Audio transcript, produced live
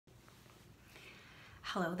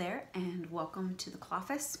Hello there and welcome to the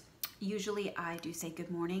Cloffice. Usually I do say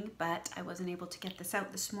good morning, but I wasn't able to get this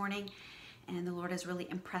out this morning and the Lord has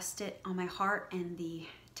really impressed it on my heart and the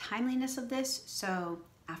timeliness of this, so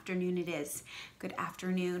afternoon it is. Good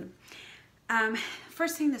afternoon.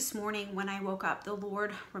 First thing this morning when I woke up, the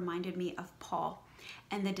Lord reminded me of Paul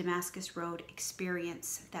and the Damascus Road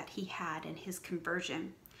experience that he had in his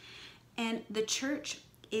conversion. And the church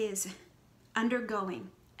is undergoing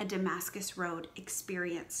a Damascus Road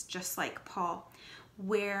experience, just like Paul,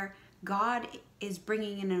 where God is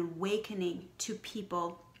bringing an awakening to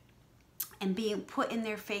people and being put in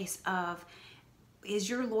their face of, is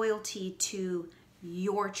your loyalty to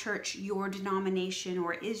your church, your denomination,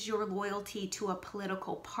 or is your loyalty to a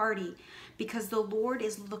political party? Because the Lord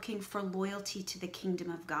is looking for loyalty to the kingdom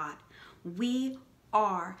of God. We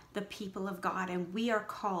are the people of God and we are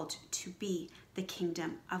called to be the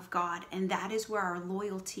kingdom of God, and that is where our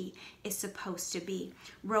loyalty is supposed to be.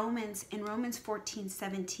 In Romans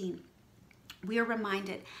 14:17, we are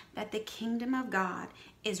reminded that the kingdom of God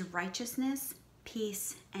is righteousness,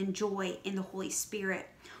 peace, and joy in the Holy Spirit.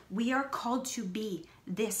 We are called to be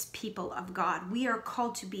this people of God. We are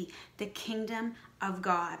called to be the kingdom of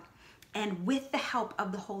God. And with the help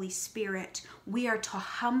of the Holy Spirit, we are to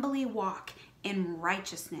humbly walk in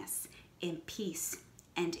righteousness, in peace,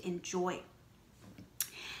 and in joy.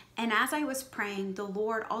 And as I was praying, the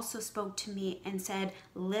Lord also spoke to me and said,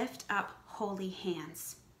 lift up holy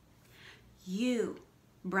hands. You,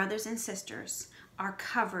 brothers and sisters, are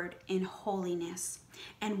covered in holiness.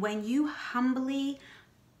 And when you humbly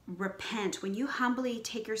repent, when you humbly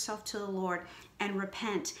take yourself to the Lord and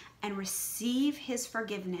repent and receive his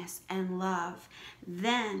forgiveness and love,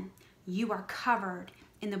 then you are covered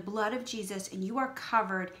in the blood of Jesus and you are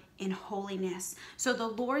covered in holiness. So the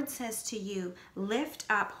Lord says to you, lift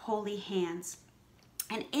up holy hands.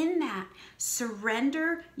 And in that,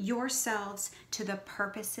 surrender yourselves to the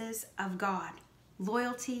purposes of God.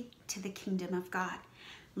 Loyalty to the kingdom of God.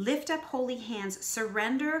 Lift up holy hands.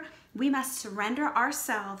 Surrender. We must surrender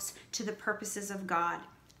ourselves to the purposes of God.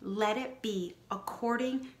 Let it be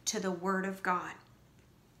according to the word of God.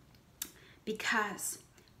 Because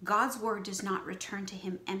God's word does not return to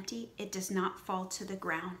him empty. It does not fall to the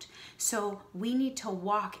ground. So we need to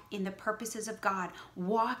walk in the purposes of God.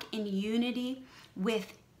 Walk in unity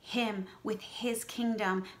with him, with his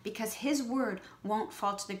kingdom, because his word won't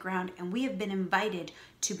fall to the ground. And we have been invited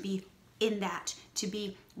to be in that, to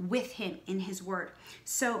be with him in his word.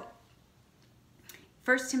 So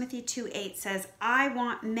 1 Timothy 2:8 says, I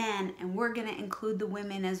want men, and we're going to include the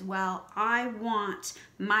women as well. I want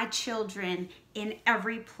my children in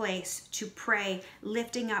every place to pray,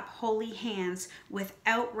 lifting up holy hands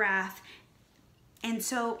without wrath. And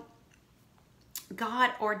so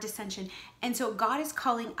God, or dissension. And so God is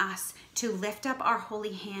calling us to lift up our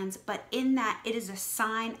holy hands, but in that it is a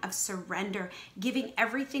sign of surrender, giving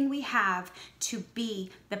everything we have to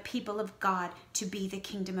be the people of God, to be the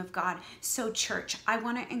kingdom of God. So church, I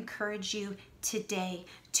want to encourage you today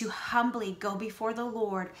to humbly go before the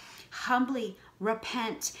Lord, humbly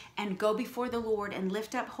repent and go before the Lord and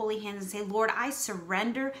lift up holy hands and say, Lord, I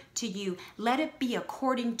surrender to you. Let it be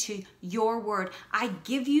according to your word. I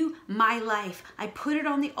give you my life. I put it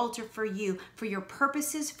on the altar for you, for your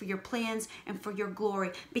purposes, for your plans, and for your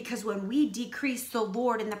glory. Because when we decrease, the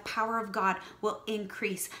Lord and the power of God will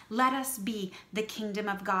increase. Let us be the kingdom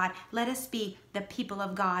of God. Let us be the people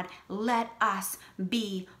of God. Let us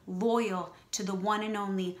be loyal to the one and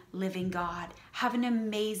only living God. Have an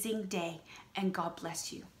amazing day, and God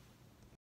bless you.